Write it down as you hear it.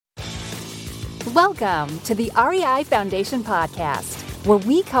Welcome to the REI Foundation Podcast, where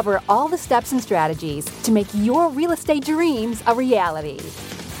we cover all the steps and strategies to make your real estate dreams a reality.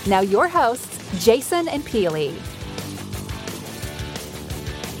 Now your hosts, Jason and Peely.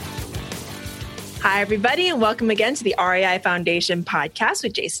 Hi, everybody, and welcome again to the REI Foundation Podcast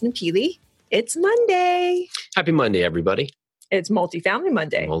with Jason and Peely. It's Monday. Happy Monday, everybody. It's Multifamily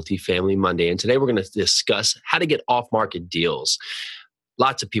Monday. Multifamily Monday. And today we're going to discuss how to get off-market deals.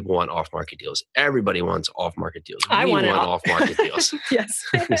 Lots of people want off-market deals. Everybody wants off-market deals. I want off-market deals. Yes.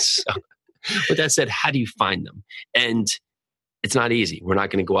 So, with that said, how do you find them? And it's not easy. We're not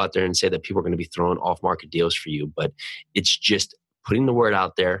going to go out there and say that people are going to be throwing off-market deals for you, but it's just putting the word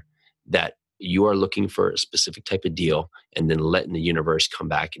out there that you are looking for a specific type of deal and then letting the universe come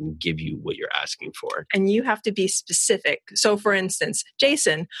back and give you what you're asking for. And you have to be specific. So for instance,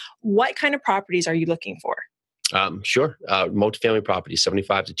 Jason, what kind of properties are you looking for? Sure. Multifamily properties,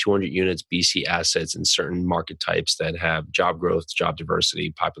 75 to 200 units, BC assets in certain market types that have job growth, job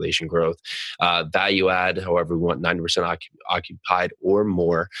diversity, population growth, value add, however we want, 90% occupied or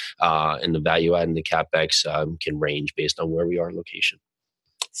more. And the value add and the CapEx can range based on where we are in location.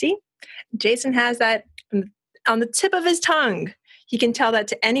 See, Jason has that on the tip of his tongue. He can tell that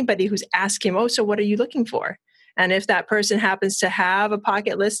to anybody who's asked him, so what are you looking for? And if that person happens to have a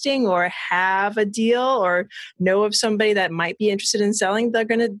pocket listing or have a deal or know of somebody that might be interested in selling, they're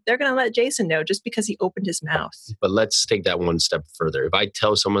gonna let Jason know just because he opened his mouth. But let's take that one step further. If I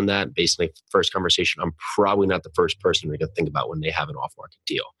tell someone that based on the first conversation, I'm probably not the first person they're gonna think about when they have an off-market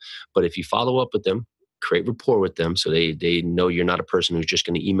deal. But if you follow up with them, create rapport with them so they know you're not a person who's just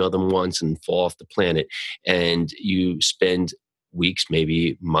going to email them once and fall off the planet, and you spend weeks,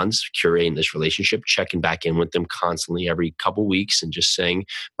 maybe months curating this relationship, checking back in with them constantly every couple weeks and just saying,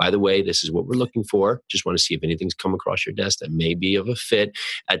 by the way, this is what we're looking for. Just want to see if anything's come across your desk that may be of a fit.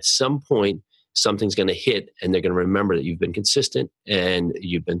 At some point, something's going to hit and they're going to remember that you've been consistent and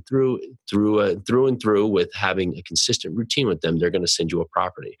you've been through and through with having a consistent routine with them. They're going to send you a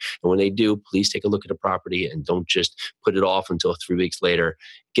property. And when they do, please take a look at the property and don't just put it off until 3 weeks later.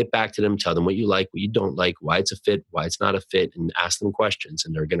 Get back to them, tell them what you like, what you don't like, why it's a fit, why it's not a fit, and ask them questions,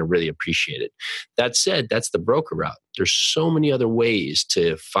 and they're going to really appreciate it. That said, that's the broker route. There's so many other ways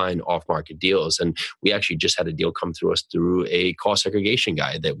to find off-market deals, and we actually just had a deal come through us through a cost segregation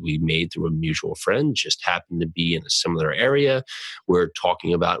guide that we made through a mutual friend, just happened to be in a similar area. We're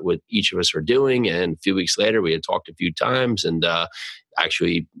talking about what each of us are doing, and a few weeks later, we had talked a few times, and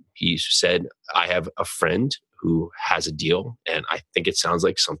actually, he said, I have a friend who has a deal, and I think it sounds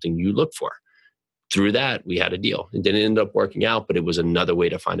like something you look for. Through that, we had a deal. It didn't end up working out, but it was another way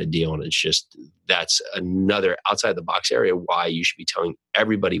to find a deal. And it's just, that's another outside the box area why you should be telling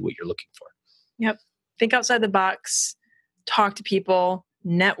everybody what you're looking for. Yep. Think outside the box, talk to people,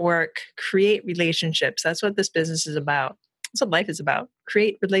 network, create relationships. That's what this business is about. That's what life is about.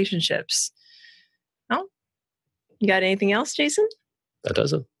 Create relationships. Oh, you got anything else, Jason? That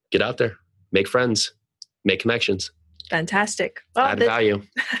does it. Get out there, make friends, make connections. Fantastic. Well, add value.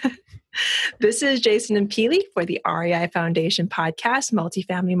 This is Jason and Peely for the REI Foundation Podcast,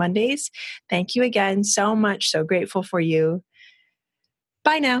 Multifamily Mondays. Thank you again so much. So grateful for you.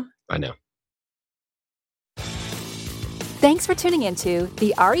 Bye now. Bye now. Thanks for tuning into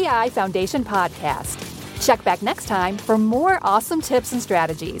the REI Foundation Podcast. Check back next time for more awesome tips and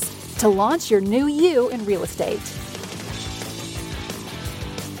strategies to launch your new you in real estate.